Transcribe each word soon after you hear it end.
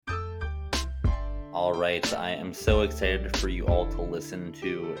All right, I am so excited for you all to listen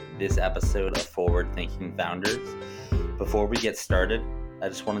to this episode of Forward Thinking Founders. Before we get started, I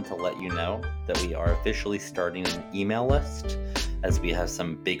just wanted to let you know that we are officially starting an email list as we have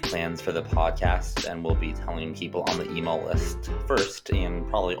some big plans for the podcast, and we'll be telling people on the email list first and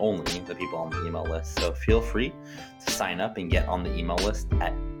probably only the people on the email list. So feel free to sign up and get on the email list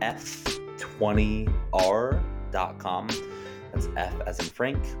at f20r.com. That's F as in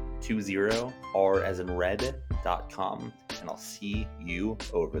Frank, 20, R as in red.com, and I'll see you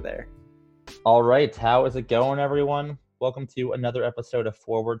over there. All right, how is it going, everyone? Welcome to another episode of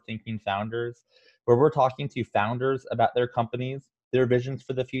Forward Thinking Founders, where we're talking to founders about their companies, their visions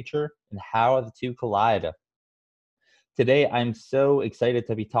for the future, and how the two collide. Today, I'm so excited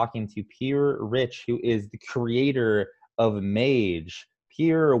to be talking to Peer Rich, who is the creator of Mage.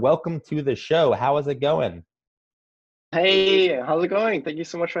 Peer, welcome to the show. How is it going? Hey, how's it going? Thank you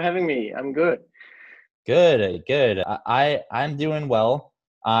so much for having me. I'm good. Good. I'm doing well.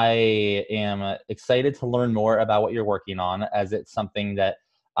 I am excited to learn more about what you're working on, as it's something that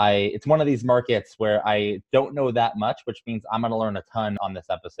it's one of these markets where I don't know that much, which means I'm going to learn a ton on this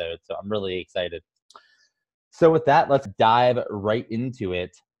episode. So I'm really excited. So with that, let's dive right into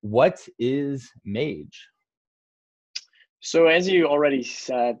it. What is Mage? So as you already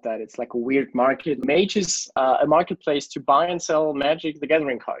said, that it's like a weird market. Mage is a marketplace to buy and sell Magic the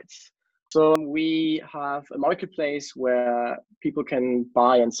Gathering cards. So we have a marketplace where people can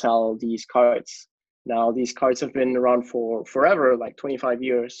buy and sell these cards. Now, these cards have been around for forever, like 25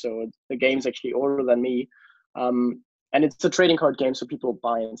 years. So the game's actually older than me. And it's a trading card game, so people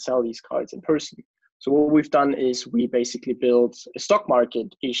buy and sell these cards in person. So what we've done is we basically built a stock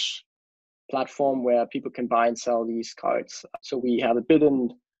market-ish platform where people can buy and sell these cards. So we have a bid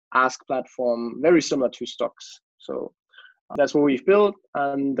and ask platform very similar to stocks. So that's what we've built,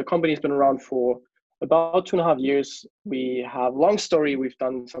 and the company's been around for about 2.5 years. We have long story. We've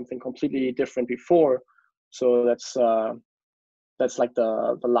done something completely different before. So that's like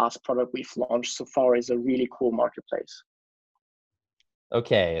the last product we've launched so far is a really cool marketplace.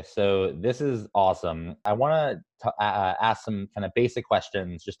 Okay, so this is awesome. I want to ask some kind of basic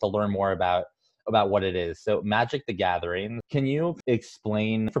questions just to learn more about what it is. So Magic the Gathering, can you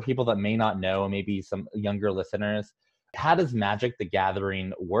explain for people that may not know, maybe some younger listeners, how does Magic the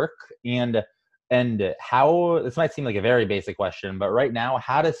Gathering work? And how, this might seem like a very basic question, but right now,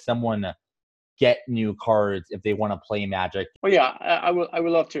 how does someone get new cards if they want to play Magic? Well, yeah, I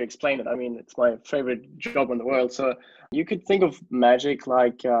would love to explain it. I mean, it's my favorite job in the world. So you could think of Magic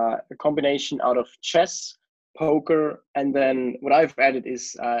like a combination out of chess, poker, and then what I've added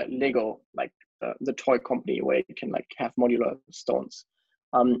is Lego, like the toy company where you can like have modular stones.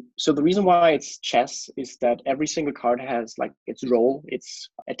 So the reason why it's chess is that every single card has like its role, its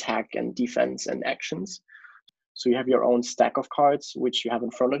attack and defense and actions. So you have your own stack of cards which you have in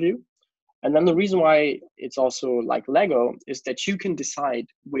front of you. And then the reason why it's also like Lego is that you can decide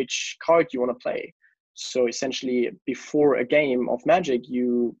which card you want to play. So essentially, before a game of Magic,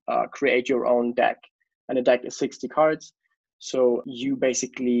 you create your own deck, and a deck is 60 cards. So you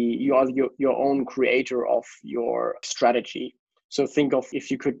are your own creator of your strategy. So think of if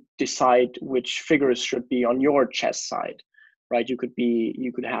you could decide which figures should be on your chess side, right? You could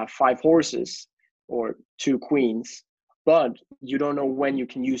have 5 horses or 2 queens, but you don't know when you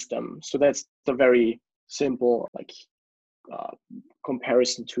can use them. So that's the very simple like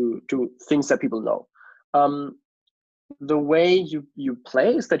comparison to things that people know. The way you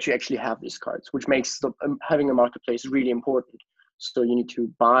play is that you actually have these cards, which makes having a marketplace really important. So you need to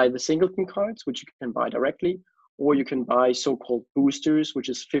buy the singleton cards, which you can buy directly, or you can buy so-called boosters, which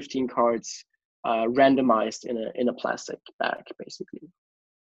is 15 cards randomized in a plastic bag, basically.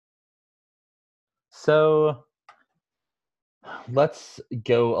 So let's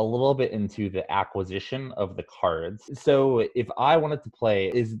go a little bit into the acquisition of the cards. So if I wanted to play,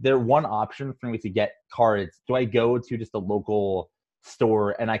 is there one option for me to get cards? Do I go to just a local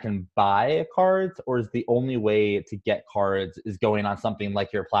store and I can buy cards, or is the only way to get cards is going on something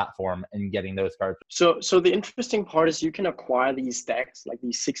like your platform and getting those cards? So the interesting part is you can acquire these decks, like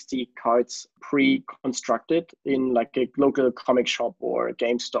these 60 cards pre-constructed in like a local comic shop or a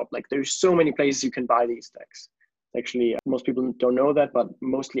GameStop. Like there's so many places you can buy these decks. Actually, most people don't know that, but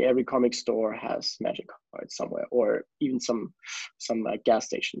mostly every comic store has Magic cards somewhere, or even some gas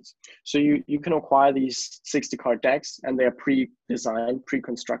stations. So you can acquire these 60 card decks, and they are pre-designed,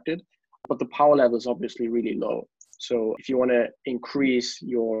 pre-constructed, but the power level is obviously really low. So if you want to increase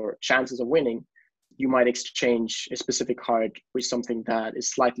your chances of winning, you might exchange a specific card with something that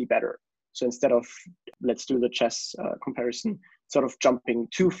is slightly better. So instead of, let's do the chess comparison, sort of jumping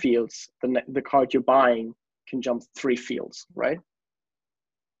 2 fields, the card you're buying can jump 3 fields, right?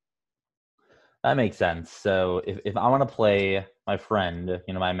 That makes sense. So if I want to play my friend,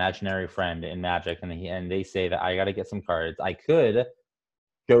 my imaginary friend in Magic, and they say that I got to get some cards, I could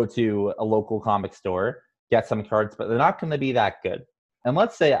go to a local comic store, get some cards, but they're not going to be that good. And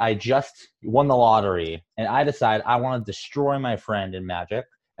let's say I just won the lottery and I decide I want to destroy my friend in Magic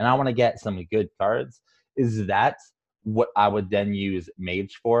and I want to get some good cards. Is that what I would then use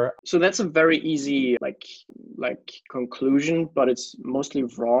Mage for? So that's a very easy conclusion, but it's mostly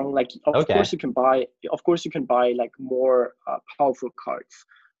wrong. Like of course you can buy like more powerful cards.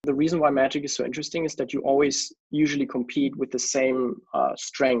 The reason why Magic is so interesting is that you always usually compete with the same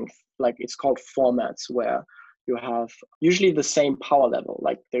strength. Like it's called formats, where you have usually the same power level.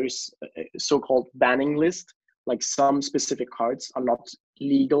 Like there's a so-called banning list. Like some specific cards are not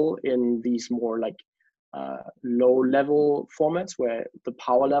legal in these more like low level formats where the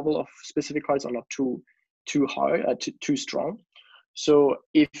power level of specific cards are not too high, too strong. So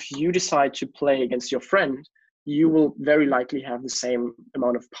if you decide to play against your friend, you will very likely have the same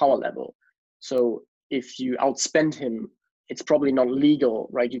amount of power level. So if you outspend him, it's probably not legal,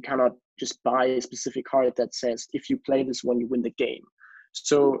 right? You cannot just buy a specific card that says if you play this one, you win the game.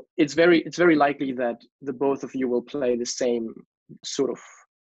 So it's very likely that the both of you will play the same sort of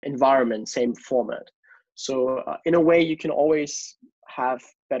environment, same format. So in a way, you can always have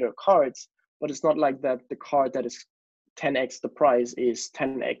better cards, but it's not like that the card that is 10x the price is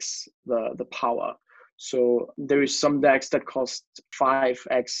 10x the power. So there is some decks that cost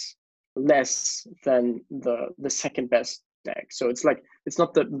 5x less than the second best deck. So it's like it's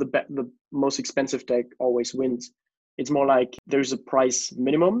not the most expensive deck always wins. It's more like there's a price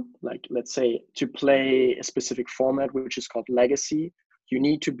minimum. Like let's say to play a specific format, which is called Legacy, you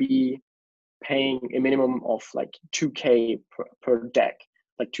need to be paying a minimum of like 2K per deck,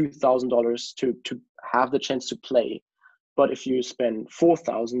 like $2,000 to have the chance to play. But if you spend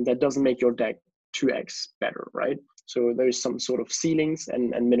 4,000, that doesn't make your deck 2x better, right? So there's some sort of ceilings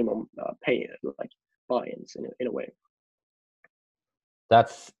and minimum pay, like buy-ins in a way.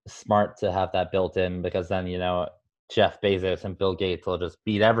 That's smart to have that built in, because then Jeff Bezos and Bill Gates will just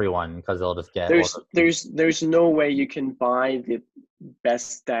beat everyone because they'll just get. There's no way you can buy the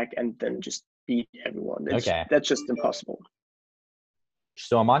best deck and then just beat everyone. That's just impossible.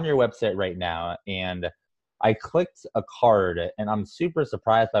 So I'm on your website right now, and I clicked a card, and I'm super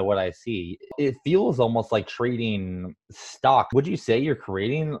surprised by what I see. It feels almost like trading stock. Would you say you're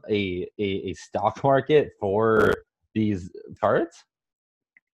creating a stock market for these cards?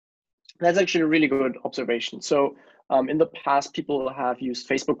 That's actually a really good observation. So in the past, people have used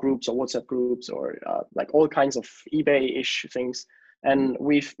Facebook groups or WhatsApp groups or like all kinds of eBay-ish things. And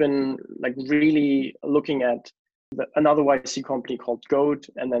we've been like really looking at another YC company called Goat,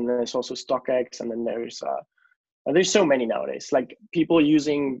 and then there's also StockX, and then there's so many nowadays. Like people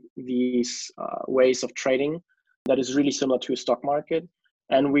using these ways of trading that is really similar to a stock market,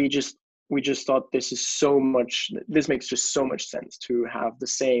 and we just thought this makes just so much sense to have the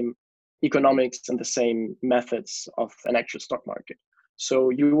same economics and the same methods of an actual stock market. So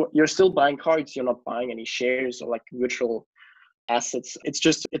you're still buying cards, you're not buying any shares or like virtual assets. It's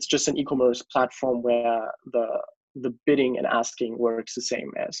just an e-commerce platform where the bidding and asking works the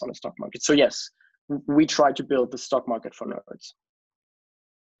same as on a stock market. So yes, we try to build the stock market for nerds.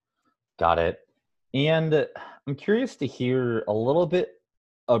 Got it. And I'm curious to hear a little bit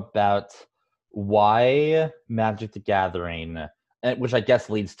about why Magic the Gathering, which I guess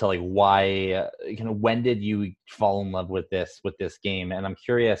leads to like why, when did you fall in love with this game? And I'm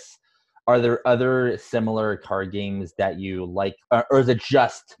curious, are there other similar card games that you like, or is it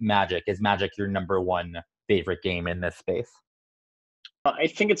just Magic? Is Magic your number one favorite game in this space? I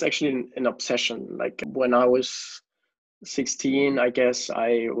think it's actually an obsession. Like when I was 16, I guess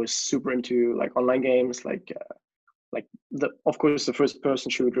I was super into like online games, like of course the first person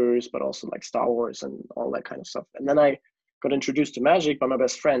shooters, but also like Star Wars and all that kind of stuff. And then I got introduced to Magic by my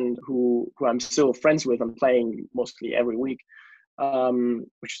best friend, who I'm still friends with. I'm playing mostly every week,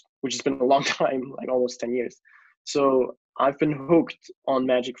 which has been a long time, like almost 10 years. So I've been hooked on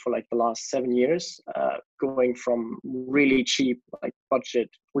Magic for like the last 7 years, going from really cheap, like budget,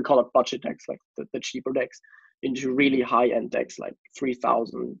 we call it budget decks, like the cheaper decks, into really high-end decks, like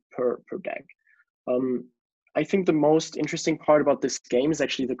 3,000 per deck. I think the most interesting part about this game is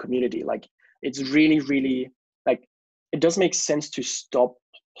actually the community. Like it's really, really like, it does make sense to stop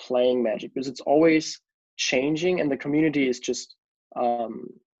playing Magic because it's always changing, and the community is just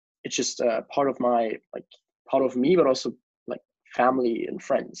it's just part of me, but also like family and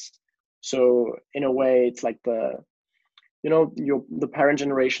friends. So in a way, it's like the parent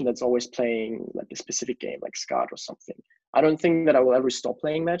generation that's always playing like a specific game like Skat or something. I don't think that I will ever stop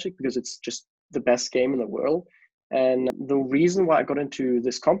playing Magic because it's just the best game in the world. And the reason why I got into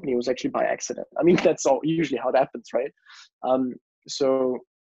this company was actually by accident. I mean, that's all usually how it happens, right? So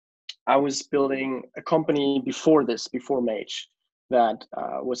I was building a company before Mage, that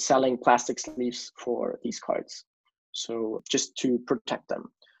was selling plastic sleeves for these cards. So just to protect them.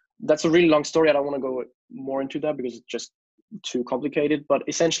 That's a really long story. I don't want to go more into that because it's just too complicated. But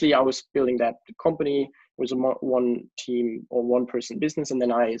essentially, I was building that company. It was a one team or one person business, and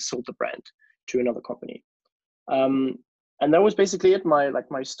then I sold the brand to another company. And that was basically it. My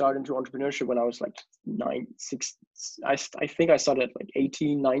start into entrepreneurship when I was like 6. I think I started at like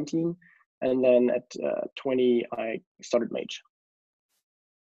 18, 19, and then at 20 I started Mage.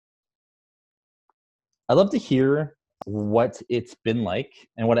 I'd love to hear what it's been like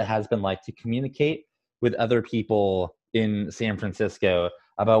and what it has been like to communicate with other people in San Francisco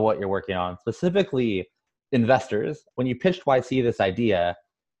about what you're working on, specifically investors. When you pitched YC this idea,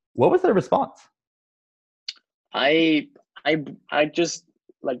 what was their response? I just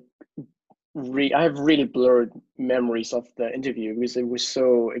like I have really blurred memories of the interview because it was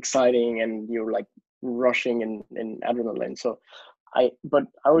so exciting and you're like rushing in adrenaline. So I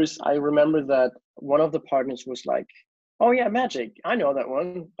remember that one of the partners was like, "Oh yeah, Magic, I know that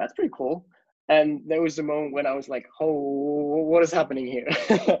one. That's pretty cool." And there was a moment when I was like, "Oh, what is happening here?"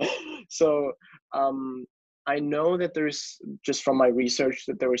 So I know that there's, just from my research,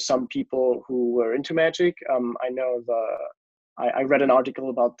 that there were some people who were into Magic. I know I read an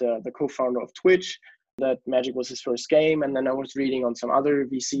article about the co-founder of Twitch, that Magic was his first game, and then I was reading on some other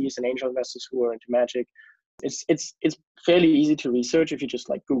VCs and angel investors who were into Magic. It's fairly easy to research if you just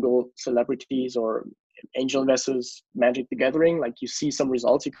like Google celebrities or angel investors Magic the Gathering. Like you see some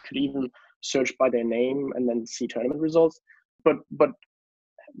results. You could even search by their name and then see tournament results. But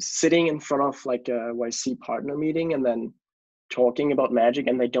sitting in front of like a YC partner meeting and then talking about Magic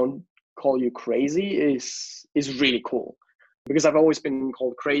and they don't call you crazy is really cool. Because I've always been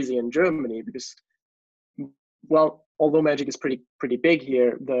called crazy in Germany because, well, although Magic is pretty big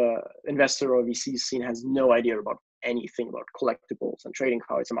here, the investor or VC scene has no idea about anything about collectibles and trading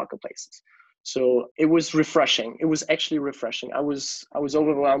cards and marketplaces. So it was refreshing. It was actually refreshing. I was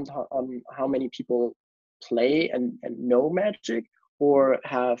overwhelmed on how many people play and know Magic or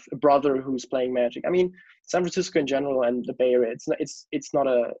have a brother who's playing Magic. I mean, San Francisco in general and the Bay Area, it's not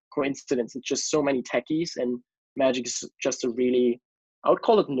a coincidence. It's just so many techies, and Magic is just a really, I would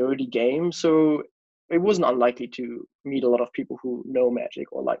call it nerdy game. So it wasn't unlikely to meet a lot of people who know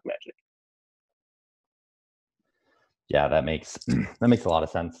Magic or like Magic. Yeah, that makes a lot of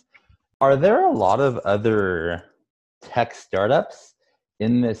sense. Are there a lot of other tech startups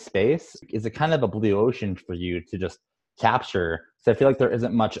in this space? Is it kind of a blue ocean for you to just capture? So I feel like there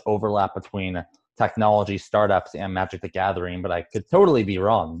isn't much overlap between technology startups and Magic the Gathering, but I could totally be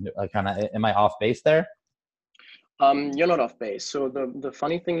wrong. Am I off base there? You're not off base. So the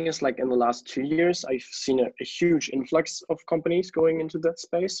funny thing is, like in the last 2 years, I've seen a huge influx of companies going into that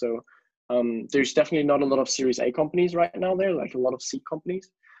space. So there's definitely not a lot of Series A companies right now there, like a lot of seed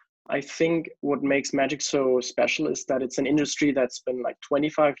companies. I think what makes Magic so special is that it's an industry that's been like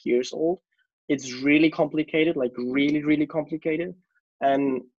 25 years old. It's really complicated, like really, really complicated.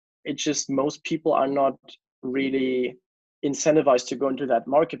 And it's just most people are not really incentivized to go into that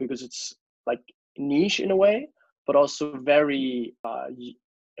market because it's like niche in a way, but also very,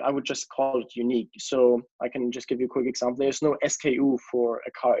 I would just call it unique. So I can just give you a quick example. There's no SKU for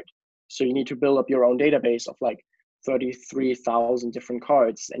a card. So you need to build up your own database of like 33,000 different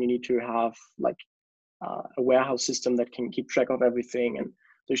cards, and you need to have like a warehouse system that can keep track of everything. And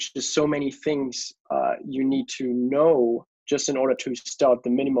there's just so many things you need to know just in order to start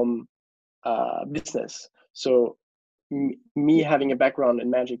the minimum business. So me having a background in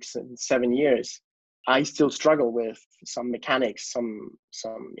Magic since 7 years, I still struggle with some mechanics, some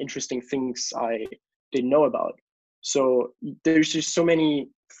interesting things I didn't know about. So there's just so many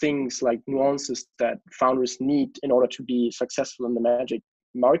things like nuances that founders need in order to be successful in the Magic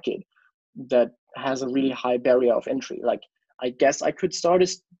market that has a really high barrier of entry. Like I guess I could start a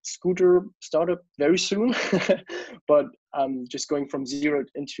scooter startup very soon, but just going from zero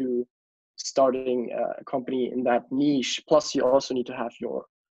into starting a company in that niche. Plus, you also need to have your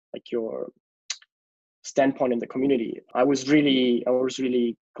standpoint in the community. I was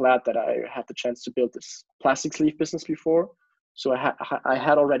really glad that I had the chance to build this plastic sleeve business before. So I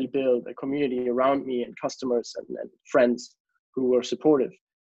had already built a community around me and customers and friends who were supportive.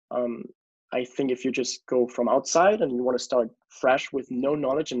 I think if you just go from outside and you want to start fresh with no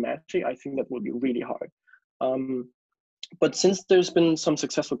knowledge in Magic, I think that will be really hard. But since there's been some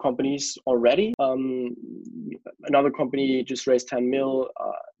successful companies already, another company just raised 10 mil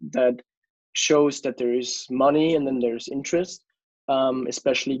that shows that there is money and then there's interest,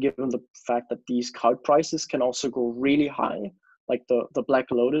 especially given the fact that these card prices can also go really high. Like the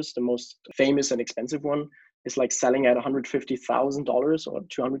Black Lotus, the most famous and expensive one, is like selling at $150,000 or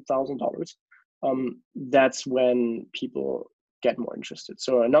 $200,000. That's when people get more interested.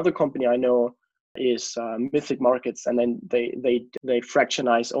 So another company I know is Mythic Markets, and then they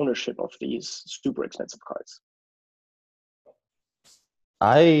fractionize ownership of these super expensive cards.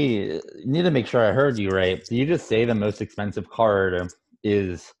 I need to make sure I heard you right. Did you just say the most expensive card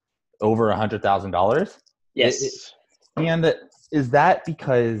is over $100,000? Yes. And is that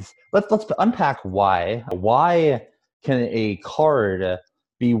because let's unpack why? Why can a card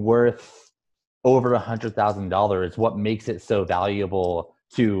be worth over $100,000? What makes it so valuable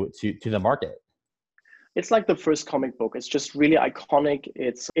to the market? It's like the first comic book. It's just really iconic.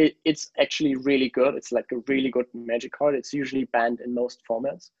 It's actually really good. It's like a really good Magic card. It's usually banned in most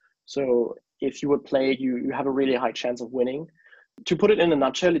formats. So if you would play it, you have a really high chance of winning. To put it in a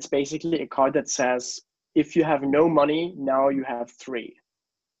nutshell, it's basically a card that says, if you have no money, now you have three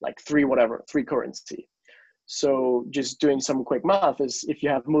currency. So just doing some quick math is, if you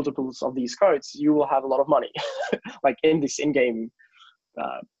have multiples of these cards, you will have a lot of money, like in this in-game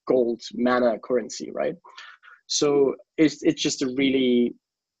gold mana currency, right? So it's just a really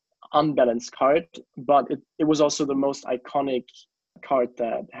unbalanced card, but it was also the most iconic card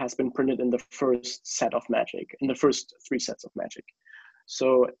that has been printed in the first set of Magic, in the first 3 sets of Magic.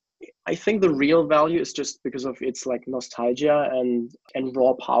 So I think the real value is just because of its like nostalgia and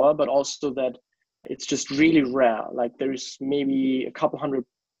raw power, but also that it's just really rare. Like there's maybe a couple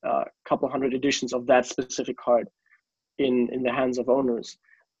hundred editions of that specific card in the hands of owners.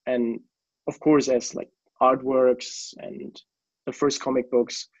 And of course, as like artworks and the first comic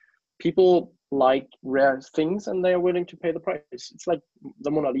books, people like rare things and they are willing to pay the price. It's like the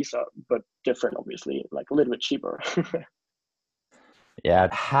Mona Lisa, but different, obviously, like a little bit cheaper. Yeah.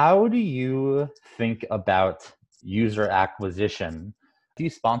 How do you think about user acquisition? Do you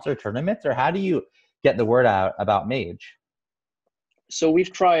sponsor tournaments, or how do you get the word out about Mage? So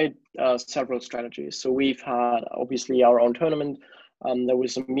we've tried several strategies. So we've had obviously our own tournament. There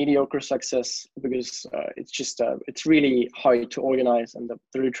was some mediocre success because it's really hard to organize and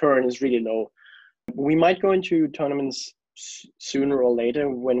the return is really low. We might go into tournaments sooner or later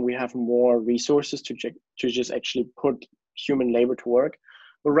when we have more resources to just actually put human labor to work.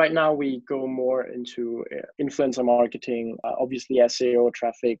 But right now we go more into influencer marketing, obviously SEO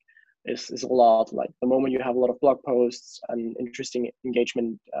traffic is a lot. Like the moment you have a lot of blog posts and interesting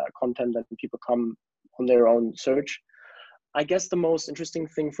engagement content, that people come on their own search. I guess the most interesting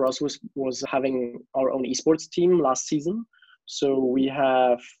thing for us was having our own esports team last season. So we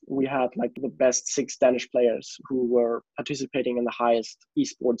had like the best 6 Danish players who were participating in the highest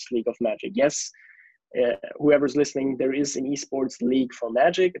esports league of Magic. Yes, whoever's listening, there is an esports league for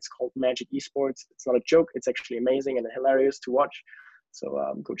Magic. It's called Magic Esports. It's not a joke. It's actually amazing and hilarious to watch. So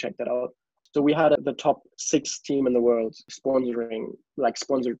go check that out. So we had the top 6 team in the world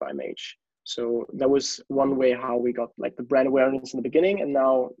sponsored by Mage. So that was one way how we got like the brand awareness in the beginning, and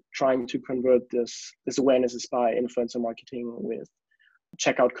now trying to convert this awareness by influencer marketing with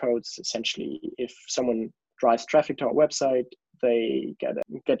checkout codes. Essentially, if someone drives traffic to our website, they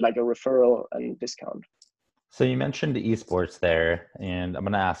get like a referral and discount. So you mentioned esports there, and I'm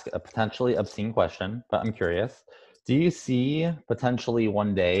going to ask a potentially obscene question, but I'm curious. Do you see potentially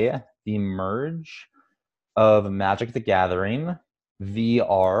one day the merge of Magic the Gathering,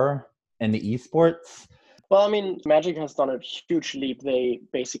 VR, and the esports? Well, I mean, Magic has done a huge leap. They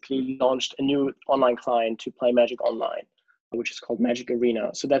basically launched a new online client to play Magic online, which is called Magic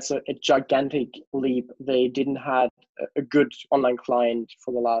Arena. So that's a gigantic leap. They didn't have a good online client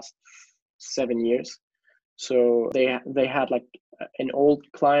for the last 7 years. So they had like an old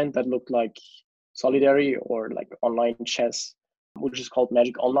client that looked like Solidary or like online chess, which is called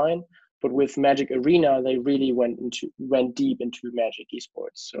Magic Online. But with Magic Arena, they really went deep into Magic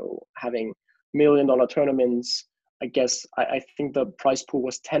esports. So having $1 million tournaments, I guess I think the prize pool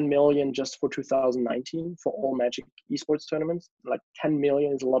was 10 million just for 2019 for all Magic esports tournaments. Like 10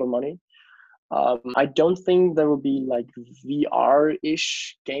 million is a lot of money. I don't think there will be like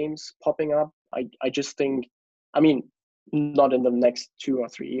VR-ish games popping up. I just think, I mean, not in the next 2 or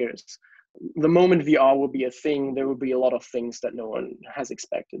 3 years. The moment VR will be a thing, there will be a lot of things that no one has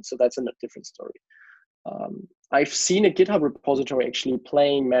expected. So that's a different story. I've seen a GitHub repository actually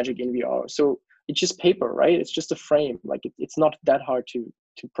playing Magic in VR. So it's just paper, right? It's just a frame. Like it's not that hard to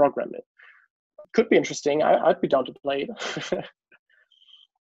program it. could be interesting. I'd be down to play it.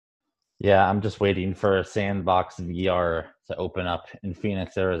 Yeah, I'm just waiting for Sandbox VR to open up in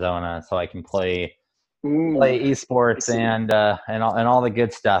Phoenix, Arizona, so I can play Ooh, I esports see. and all the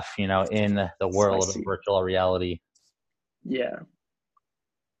good stuff, in the I world of see. virtual reality. Yeah.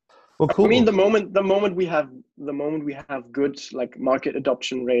 Well, I mean, cool. the moment we have good like market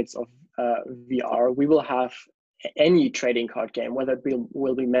adoption rates of VR, we will have any trading card game, whether it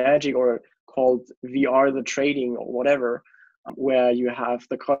will be Magic or called VR the Trading or whatever, where you have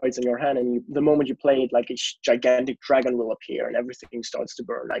the cards in your hand, and the moment you play it, like a gigantic dragon will appear and everything starts to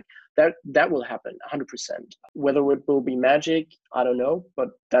burn. Like that will happen 100%. Whether it will be Magic, I don't know, but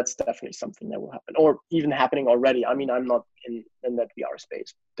that's definitely something that will happen, or even happening already. I mean, I'm not in that VR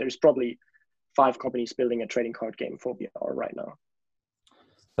space. There's probably 5 companies building a trading card game for VR right now.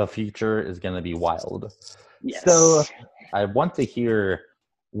 The future is going to be wild. So Yes. I want to hear,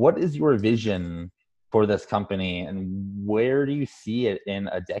 what is your vision for this company and where do you see it in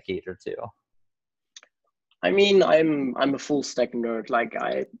a decade or two? I mean, I'm a full stack nerd. Like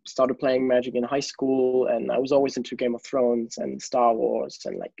I started playing Magic in high school, and I was always into Game of Thrones and Star Wars,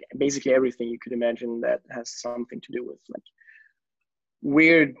 and like basically everything you could imagine that has something to do with like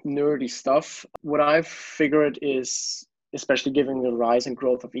weird nerdy stuff. What I've figured is, especially given the rise and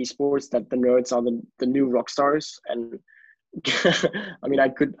growth of esports, that the nerds are the new rock stars. And I mean, I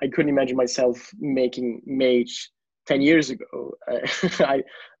couldn't imagine myself making Mage 10 years ago.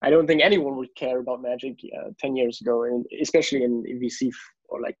 I don't think anyone would care about Magic 10 years ago, and especially in VC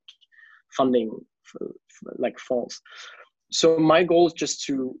or like funding like falls. So my goal is just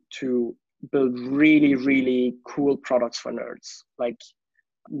to build really really cool products for nerds, like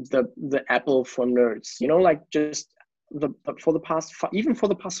the Apple for nerds. Like just the for the past even for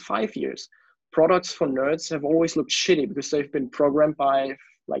the past 5 years, products for nerds have always looked shitty because they've been programmed by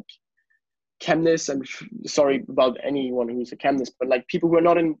like chemists, and sorry about anyone who's a chemist, but like people who are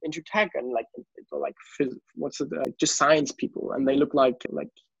not into tech and like what's it, just science people, and they look like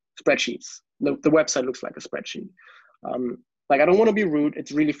spreadsheets. The website looks like a spreadsheet. Like I don't want to be rude.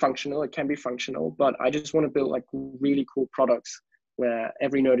 It's really functional. It can be functional, but I just want to build like really cool products where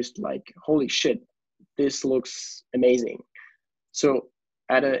every nerd is like, holy shit, this looks amazing. So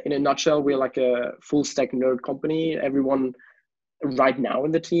in a nutshell, we're like a full stack nerd company. Everyone right now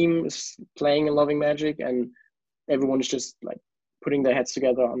in the team is playing and loving Magic, and everyone is just like putting their heads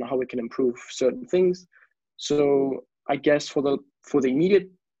together on how we can improve certain things. So I guess for the immediate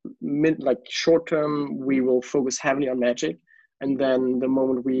like short term, we will focus heavily on Magic, and then the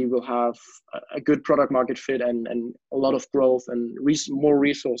moment we will have a good product market fit and a lot of growth and more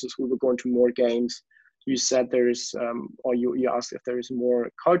resources, we will go into more games. You said there is, or you asked if there is more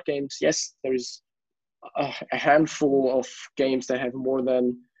card games. Yes, there is a handful of games that have more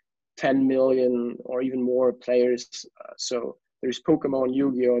than 10 million or even more players. So there's Pokemon,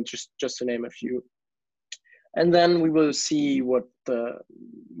 Yu-Gi-Oh, just to name a few. And then we will see what the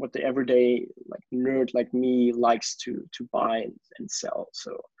everyday like nerd like me likes to buy and sell.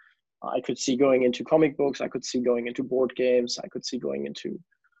 So I could see going into comic books. I could see going into board games. I could see going into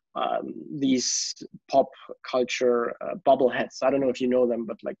these pop culture bubbleheads. I don't know if you know them,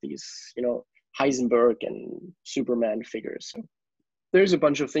 but like these, Heisenberg and Superman figures. So there's a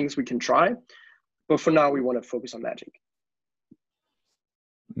bunch of things we can try, but for now we want to focus on Magic.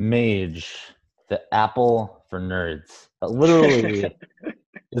 Mage, the Apple for nerds. That literally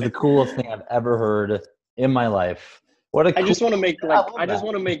is the coolest thing I've ever heard in my life. What a I just want to make like I just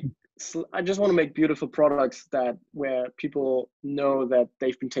want to make beautiful products where people know that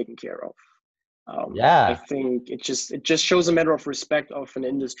they've been taken care of. I Yeah. think it just shows a matter of respect of an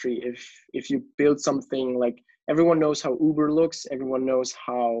industry if you build something like everyone knows how Uber looks, everyone knows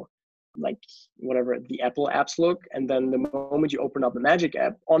how like whatever the Apple apps look, and then the moment you open up the Magic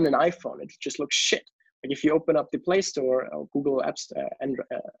app on an iPhone, it just looks shit. Like if you open up the Play Store or Google Apps and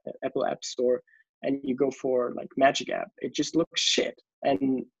Apple App Store, and you go for like Magic app, it just looks shit.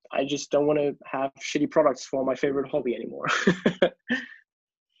 And I just don't want to have shitty products for my favorite hobby anymore.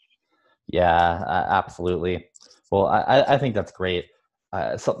 Yeah, absolutely. Well, I think that's great.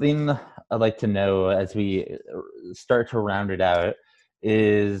 Something I'd like to know as we start to round it out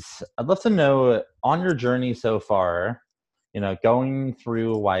is I'd love to know on your journey so far, going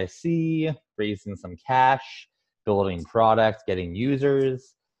through YC, raising some cash, building products, getting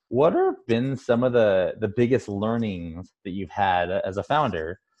users. What have been some of the biggest learnings that you've had as a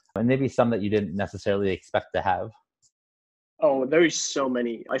founder, and maybe some that you didn't necessarily expect to have? Oh, there is so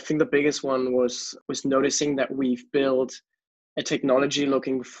many. I think the biggest one was noticing that we've built a technology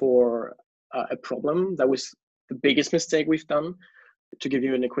looking for a problem. That was the biggest mistake we've done. To give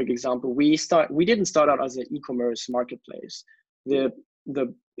you a quick example, we didn't start out as an e-commerce marketplace. The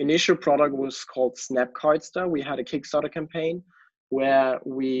initial product was called Snap Cardster. We had a Kickstarter campaign where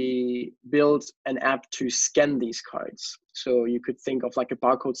we built an app to scan these cards. So you could think of like a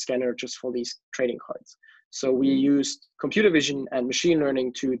barcode scanner just for these trading cards. So we used computer vision and machine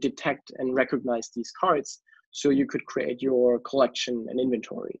learning to detect and recognize these cards, so you could create your collection and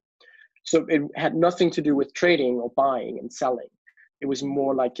inventory. So it had nothing to do with trading or buying and selling. It was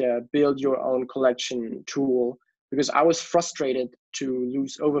more like a build your own collection tool, because I was frustrated to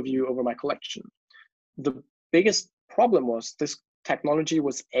lose overview over my collection. The biggest problem was this technology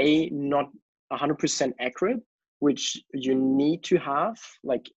was not 100% accurate, which you need to have.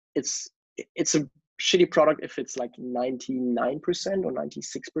 Like it's a shitty product if it's like 99% or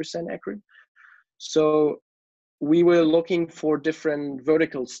 96% accurate. So we were looking for different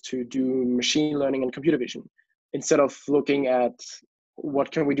verticals to do machine learning and computer vision, instead of looking at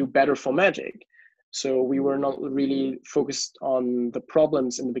what can we do better for Magic. So we were not really focused on the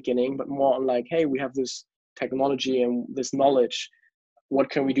problems in the beginning, but more on like, hey, we have this technology and this knowledge, what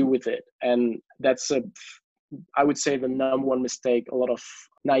can we do with it? And that's I would say the number one mistake a lot of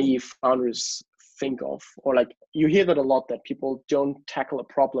naive founders think of, or like you hear that a lot, that people don't tackle a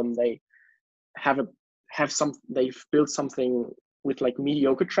problem. They they've built something with like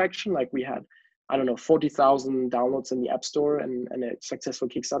mediocre traction. Like we had, I don't know, 40,000 downloads in the App Store and a successful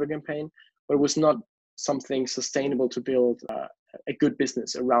Kickstarter campaign, but it was not something sustainable to build a good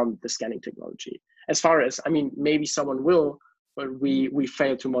business around the scanning technology. As far as, I mean, maybe someone will, but we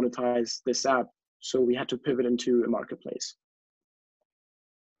failed to monetize this app, so we had to pivot into a marketplace.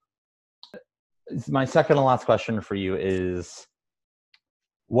 My second and last question for you is,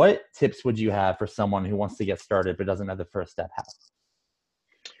 what tips would you have for someone who wants to get started but doesn't have the first step? How?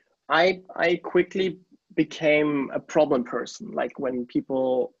 I quickly became a problem person. Like when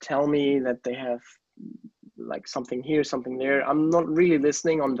people tell me that they have like something here, something there, I'm not really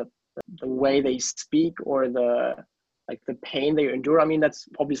listening on the way they speak or the pain they endure. I mean, that's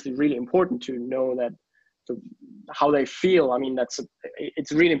obviously really important to know that how they feel. I mean,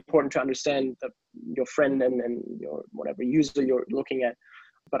 it's really important to understand your friend and your whatever user you're looking at.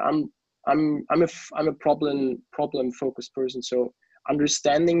 But I'm a problem focused person. So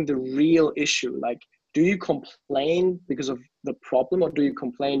understanding the real issue, like, do you complain because of the problem, or do you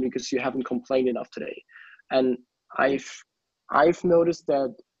complain because you haven't complained enough today? And I've noticed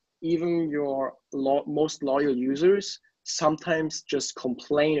that even your most loyal users sometimes just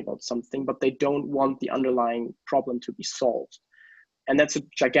complain about something, but they don't want the underlying problem to be solved. And that's a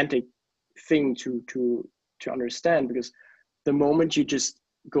gigantic thing to understand, because the moment you just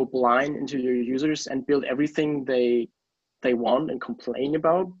go blind into your users and build everything they want and complain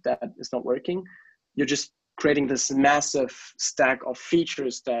about that is not working, you're just creating this massive stack of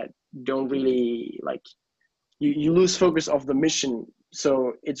features that don't really, like, you lose focus of the mission.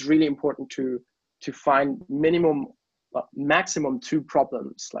 So it's really important to find maximum 2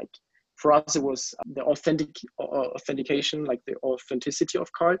 problems. Like for us, it was the authentication, like the authenticity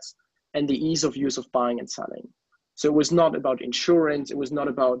of cards, and the ease of use of buying and selling. So it was not about insurance. It was not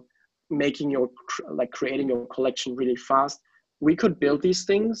about making creating your collection really fast. We could build these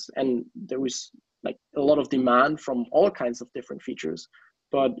things, and there was like a lot of demand from all kinds of different features,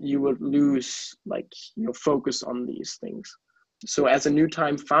 but you would lose like your focus on these things. So as a new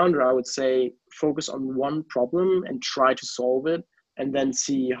time founder, I would say focus on one problem and try to solve it, and then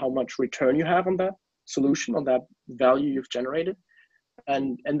see how much return you have on that solution, on that value you've generated,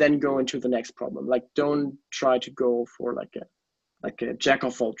 and then go into the next problem. Like, don't try to go for like a jack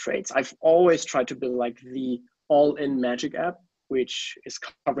of all trades. I've always tried to build like the all-in Magic app, which is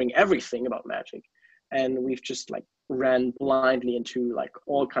covering everything about Magic. And we've just like ran blindly into like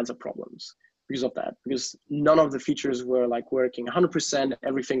all kinds of problems because of that, because none of the features were like working 100%.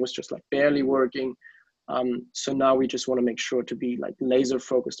 Everything was just like barely working. So now we just want to make sure to be like laser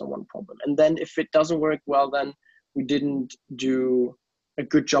focused on one problem. And then if it doesn't work well, then we didn't do a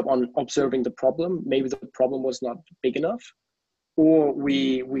good job on observing the problem. Maybe the problem was not big enough, or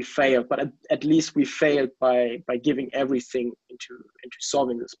we failed, but at least we failed by giving everything into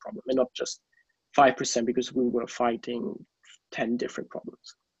solving this problem, and not just 5% because we were fighting 10 different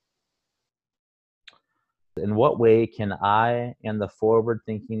problems. In what way can I and the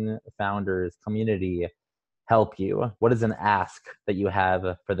forward-thinking founders community help you? What is an ask that you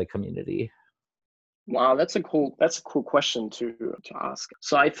have for the community? Wow, that's a cool question to ask.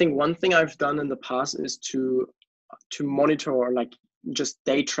 So I think one thing I've done in the past is to monitor, or like just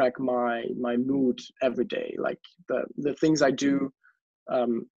day track my mood every day, like the things I do,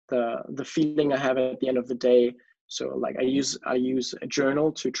 the feeling I have at the end of the day. So like I use a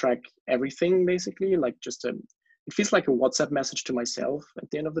journal to track everything basically, like it feels like a WhatsApp message to myself at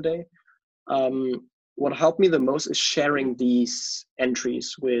the end of the day. What helped me the most is sharing these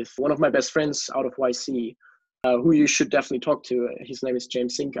entries with one of my best friends out of YC, who you should definitely talk to. His name is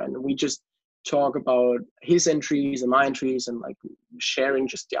James Sinka, and we just talk about his entries and my entries and like sharing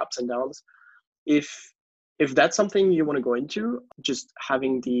just the ups and downs. If that's something you want to go into, just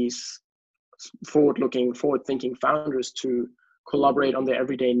having these forward-thinking founders to collaborate on their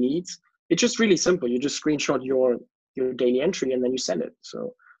everyday needs, it's just really simple. You just screenshot your daily entry and then you send it.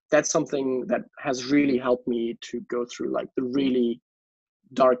 So that's something that has really helped me to go through like the really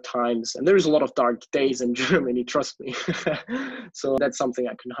dark times. And there's a lot of dark days in Germany, trust me. So that's something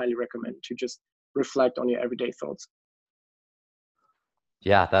I can highly recommend, to just reflect on your everyday thoughts.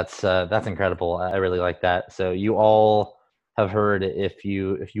 Yeah, that's incredible. I really like that. So you all have heard, if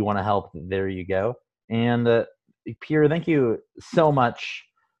you want to help, there you go. And Pierre, thank you so much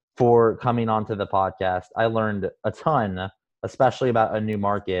for coming onto the podcast. I learned a ton, especially about a new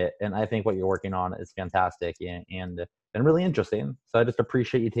market, and I think what you're working on is fantastic and really interesting. So I just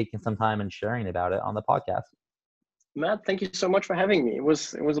appreciate you taking some time and sharing about it on the podcast. Matt, thank you so much for having me. It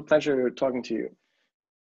was a pleasure talking to you.